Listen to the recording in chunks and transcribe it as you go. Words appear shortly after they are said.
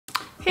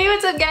Hey,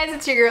 what's up guys?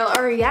 It's your girl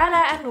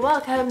Aryanna and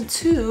welcome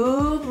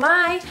to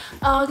my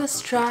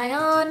August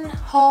try-on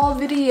haul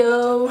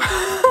video.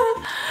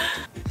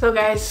 So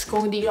guys,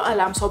 kung hindi nyo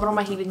alam, sobrang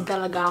mahilig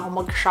talaga ako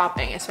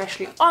mag-shopping,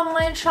 especially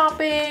online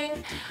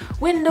shopping,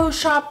 window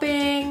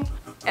shopping.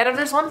 And if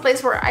there's one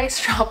place where I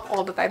shop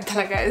all the time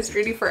talaga, it's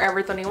really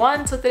Forever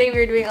 21. So today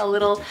we're doing a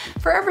little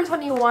Forever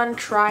 21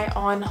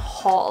 try-on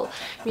haul.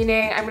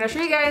 Meaning, I'm gonna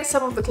show you guys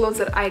some of the clothes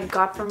that I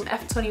got from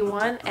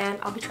F21 and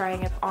I'll be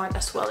trying it on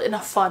as well in a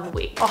fun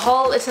way. A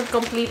haul isn't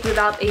complete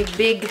without a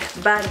big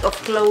bag of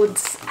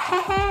clothes.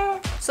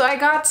 So I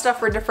got stuff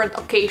for different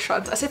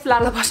occasions, as if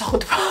lalabas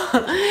ako,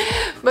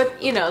 diba? But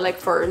you know,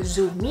 like for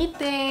Zoom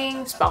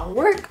meetings, pang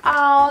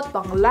workout,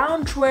 pang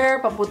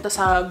loungewear, papunta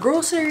sa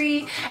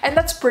grocery, and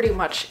that's pretty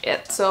much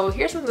it. So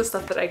here's some of the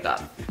stuff that I got.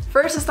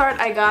 First to start,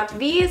 I got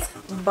these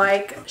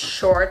bike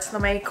shorts na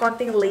may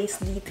konting lace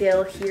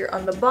detail here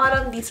on the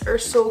bottom. These are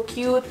so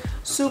cute,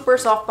 super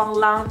soft, pang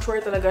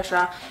loungewear talaga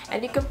siya,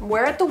 and you can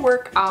wear it to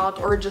work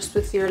out or just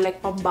with your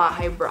like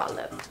pambahay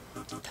bralette.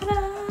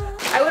 Ta-da!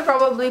 I would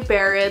probably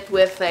pair it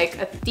with like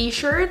a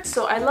t-shirt.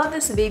 So I love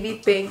this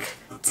baby pink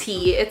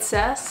tee. It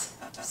says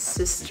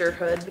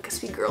sisterhood because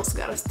we girls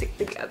gotta stick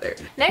together.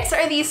 Next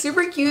are these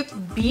super cute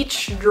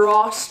beach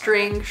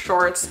drawstring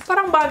shorts.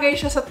 Parang bagay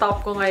siya sa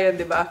top ko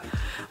ngayon, diba?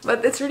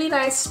 But it's really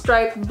nice,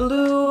 striped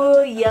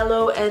blue,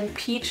 yellow, and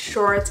peach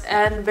shorts,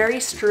 and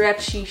very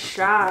stretchy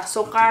siya.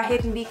 So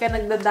kahit hindi ka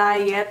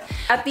nagda-diet,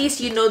 at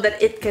least you know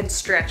that it can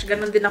stretch.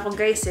 Ganon din ako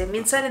guys eh.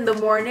 Minsan in the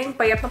morning,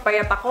 payat na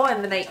payat ako,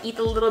 and then I eat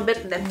a little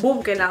bit, and then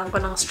boom, kailangan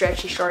ko ng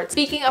stretchy shorts.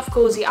 Speaking of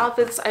cozy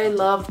outfits, I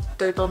love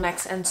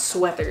turtlenecks and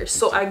sweaters.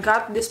 So I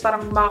got this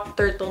parang mock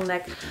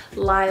turtleneck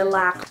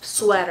lilac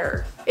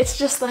sweater. It's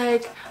just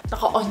like,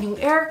 naka-on yung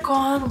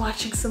aircon,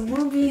 watching some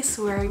movies,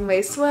 wearing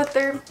my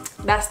sweater.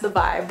 That's the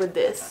vibe with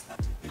this.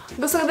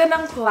 Gusto ko din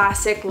ng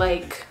classic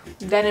like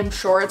denim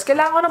shorts.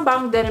 Kailangan ko ng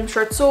bagong denim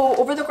shorts. So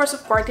over the course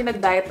of quarantine,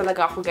 nag-diet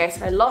talaga ako guys.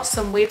 I lost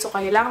some weight, so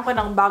kailangan ko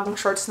ng bagong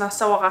shorts na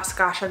sa wakas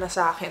kasya na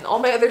sa akin. All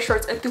my other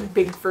shorts are too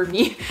big for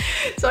me.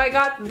 So I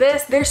got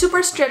this. They're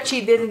super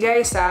stretchy din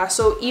guys ah.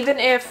 So even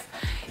if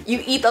you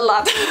eat a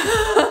lot,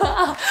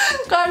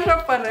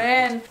 kasha pa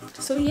rin.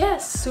 So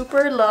yes,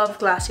 super love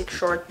classic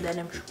short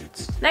denim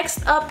shorts.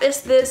 Next up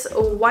is this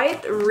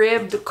white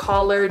ribbed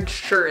collared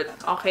shirt.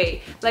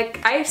 Okay, like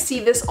I see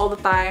this all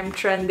the time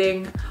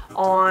trending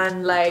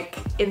on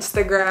like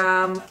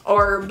Instagram,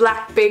 or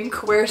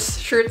Blackpink wears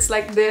shirts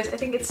like this. I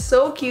think it's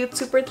so cute,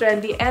 super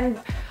trendy,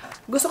 and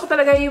gusto ko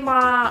talaga yung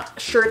mga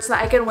shirts na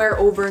I can wear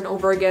over and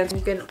over again.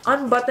 You can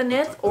unbutton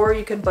it or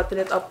you can button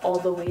it up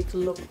all the way to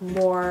look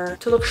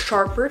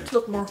sharper, to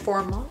look more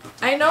formal.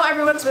 I know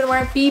everyone's been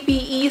wearing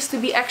PPEs to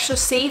be extra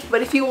safe,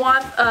 but if you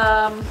want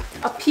a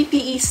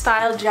PPE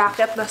style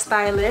jacket na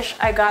stylish,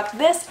 I got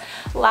this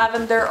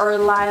lavender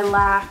or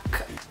lilac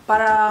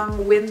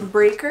parang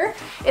windbreaker.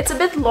 It's a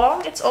bit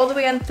long. It's all the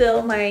way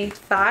until my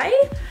thigh.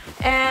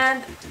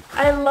 And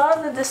I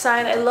love the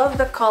design. I love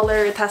the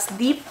color. It has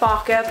deep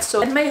pockets.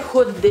 And may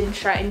hood din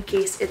siya in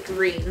case it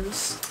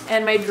rains.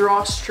 And my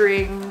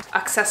drawstring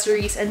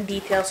accessories and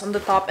details on the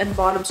top and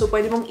bottom. So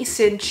pwede mong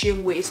i-cinch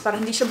yung waist para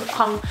hindi siya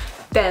mukhang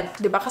tent,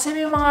 diba? Kasi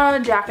may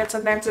mga jackets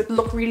sometimes that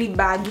look really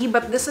baggy.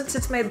 But this,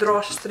 since may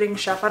drawstring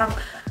siya, parang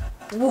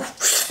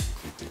woof,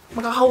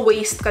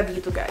 makaka-waste ka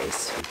dito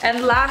guys.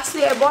 And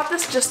lastly, I bought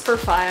this just for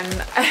fun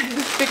and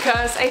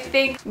because I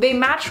think they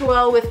match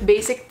well with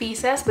basic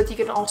pieces, but you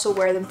can also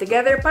wear them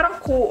together. Parang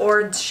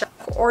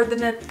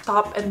coordinate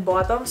top and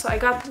bottom. So I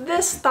got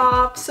this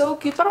top, so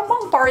cute. Parang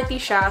pang party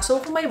siya. So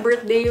kung may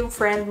birthday yung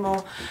friend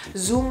mo,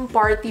 Zoom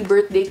party,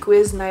 birthday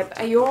quiz night,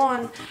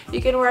 ayun,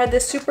 you can wear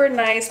this super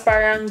nice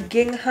parang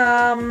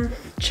gingham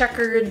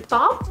checkered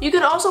top. You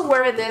can also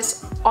wear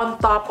this on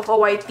top of a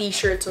white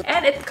t-shirt. So,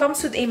 and it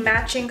comes with a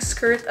matching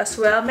skirt as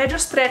well. Medyo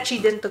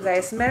stretchy din to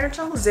guys. Meron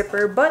siyang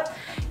zipper, but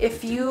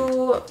if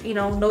you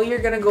know you're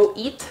gonna go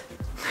eat,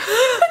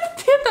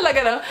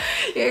 talaga no?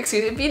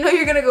 Excuse me. If you know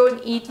you're gonna go and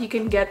eat, you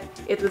can get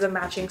it with a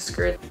matching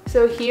skirt.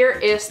 So here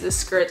is the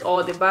skirt.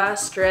 Oh, diba?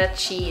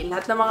 Stretchy.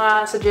 Lahat ng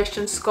mga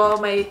suggestions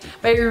ko, may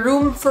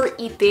room for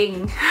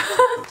eating.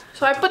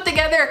 So I put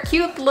together a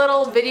cute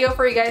little video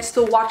for you guys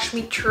to watch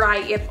me try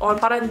it on.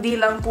 Para hindi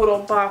lang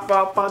puro pa,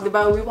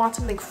 diba? We want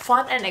something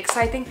fun and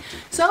exciting.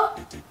 So,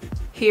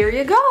 here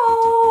you go!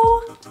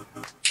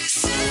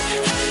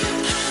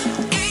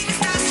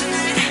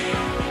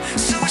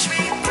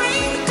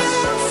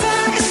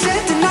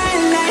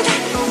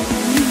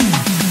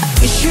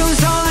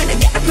 Shoes on,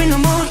 get up in the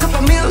morning, cup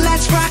of milk,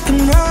 let's rock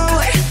and roll.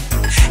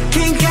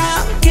 Kink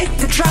out, kick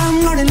the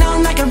drum, rolling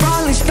on like a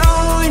rolling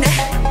stone.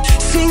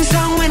 Sing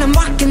song when I'm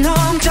walking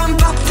home,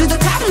 jump up to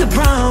the top of the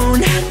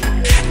brown.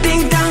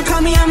 Ding dong, call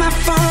me on my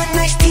phone,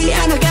 nice tea,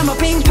 and I'll get my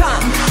ping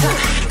pong.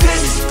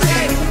 This is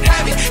great,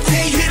 happy,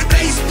 take it to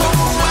baseball,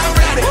 I'm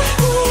ready.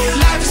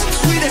 Life is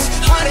sweet as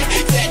honey,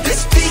 take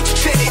this beach,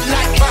 treat it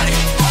like money.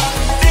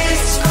 This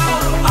is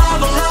all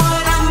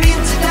alone, I'm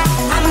into that,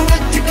 I'm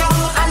good to go,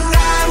 I'm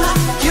down,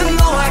 you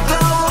know I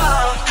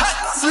glow.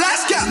 So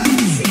let's go.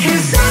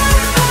 'Cause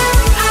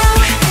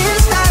I'm in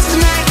stars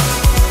tonight.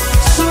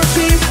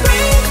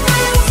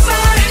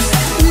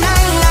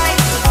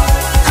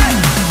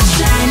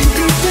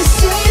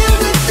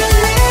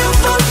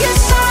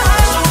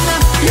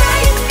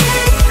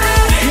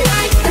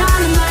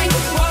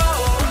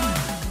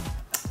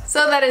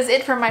 So that is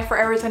it for my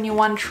Forever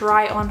 21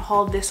 try-on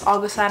haul this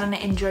August. Sana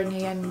na-enjoy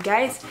nyo yan,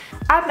 guys.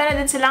 At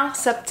meron din silang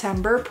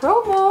September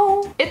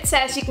promo. It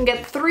says you can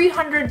get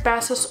 300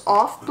 pesos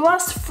off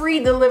plus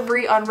free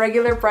delivery on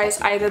regular price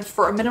items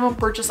for a minimum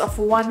purchase of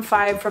 1.5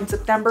 from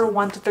September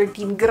 1 to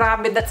 13.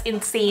 Grabe, that's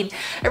insane.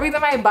 Every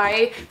time I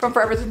buy from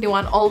Forever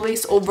 21,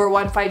 always over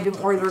 1.5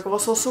 yung order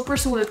ko. So super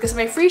sulit kasi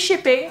may free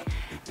shipping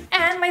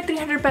and my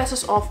 300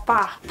 pesos off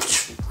pa.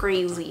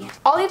 Crazy.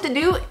 All you have to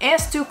do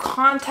is to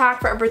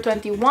contact Forever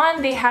 21.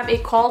 They have a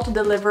call to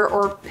deliver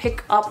or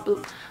pick up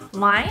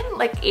line,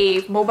 like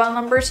a mobile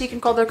number, so you can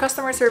call their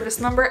customer service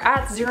number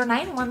at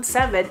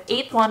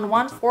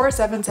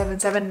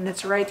 0917-811-4777, and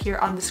it's right here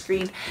on the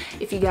screen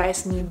if you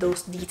guys need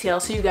those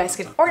details so you guys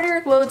can order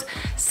your clothes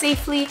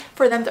safely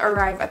for them to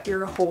arrive at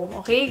your home.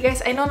 Okay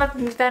guys, I know that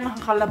hindi tayo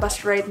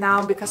nakakalabas right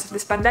now because of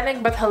this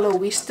pandemic, but hello,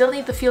 we still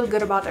need to feel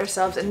good about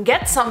ourselves and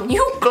get some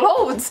new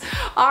clothes.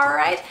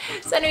 Alright,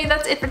 so anyway,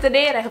 that's it for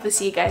today, and I hope to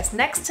see you guys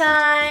next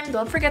time.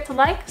 Don't forget to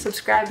like,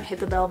 subscribe, and hit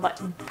the bell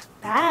button.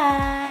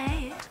 Bye!